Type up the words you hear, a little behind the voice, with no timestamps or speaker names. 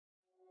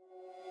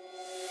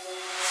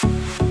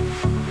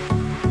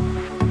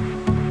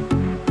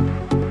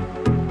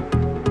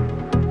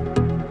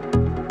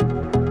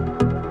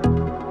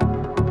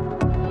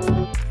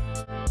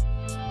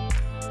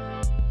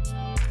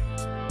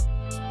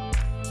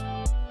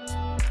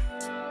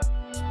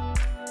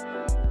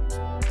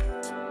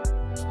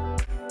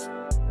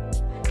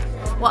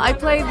Well, I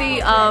play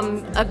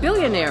a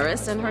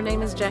billionaireess, and her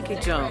name is Jackie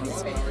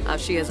Jones.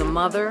 She is a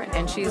mother,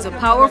 and she's a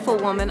powerful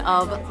woman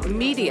of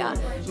media.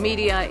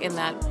 Media in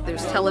that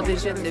there's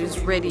television, there's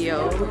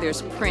radio,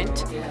 there's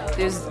print,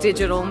 there's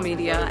digital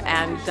media,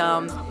 and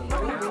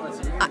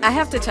I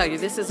have to tell you,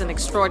 this is an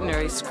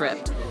extraordinary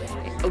script.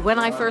 When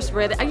I first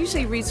read it, I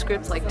usually read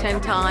scripts like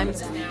 10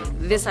 times.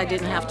 This I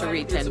didn't have to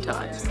read 10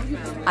 times.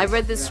 I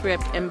read this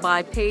script, and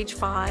by page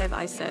 5,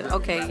 I said,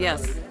 okay,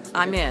 yes,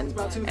 I'm in.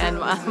 And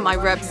my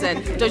rep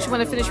said, don't you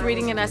want to finish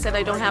reading it? And I said,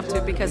 I don't have to,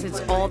 because it's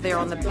all there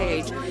on the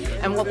page.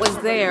 And what was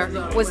there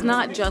was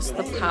not just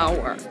the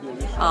power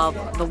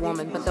of the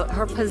woman, but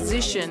her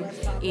position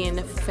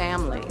in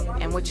family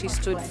and what she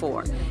stood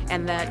for,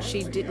 and that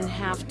she didn't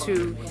have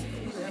to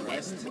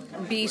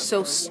be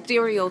so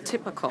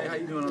stereotypical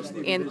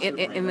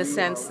in the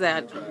sense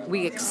that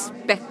we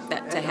expect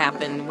that to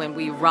happen when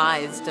we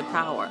rise to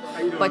power.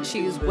 But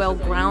she's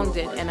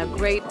well-grounded and a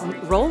great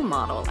role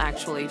model,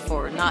 actually,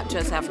 for not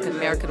just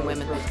African-American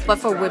women, but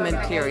for women,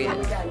 period.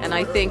 And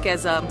I think,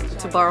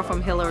 to borrow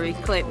from Hillary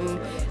Clinton,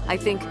 I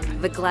think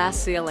the glass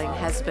ceiling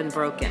has been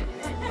broken,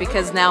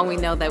 because now we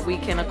know that we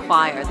can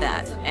acquire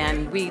that,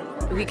 and we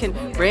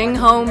can bring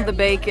home the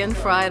bacon,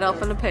 fry it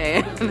up in a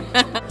pan.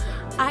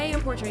 I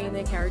am portraying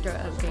the character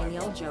of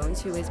Danielle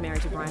Jones, who is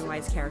married to Brian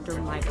White's character,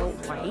 Michael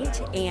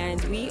White,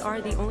 and we are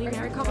the only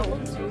married couple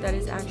that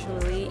is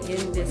actually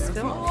in this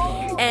film.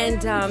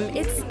 And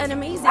it's an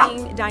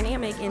amazing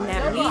dynamic in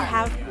that we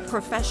have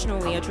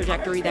professionally a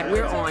trajectory that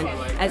we're on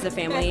as a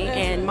family,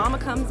 and Mama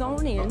comes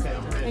on in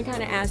and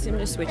kind of asks him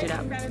to switch it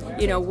up.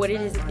 You know, what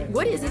is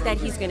it that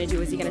he's going to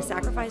do? Is he going to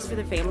sacrifice for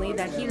the family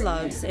that he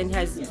loves and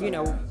has, you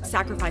know,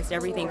 sacrificed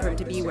everything for him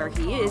to be where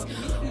he is?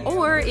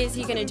 Or is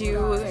he going to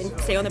do and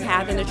stay on the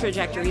path and the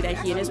trajectory that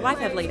he and his wife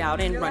have laid out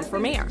and run for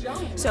mayor?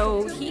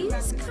 So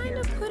he's kind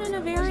of put in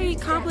a very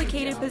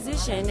complicated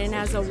position, and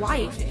as a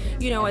wife,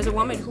 you know, as a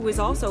woman who has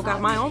also got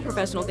my own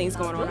professional things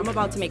going on, I'm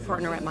about to make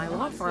partner at my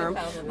law firm,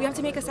 we have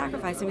to make a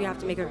sacrifice, and we have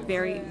to make a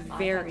very,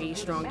 very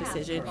strong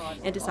decision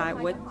and decide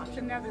what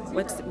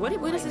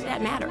is it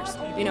that matters.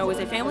 You know, is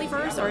it family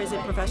first or is it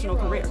professional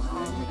career?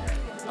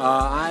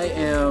 I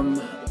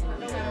am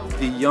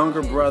the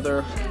younger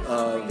brother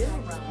of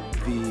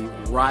the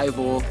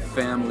rival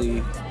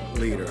family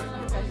leader,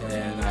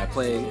 and I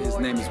play, his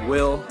name is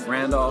Will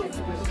Randolph,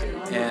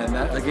 and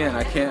again,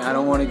 I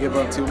don't want to give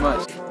up too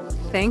much.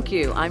 Thank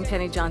you. I'm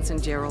Penny Johnson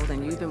Gerald,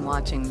 and you've been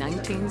watching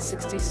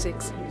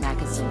 1966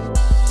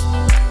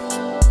 Magazine.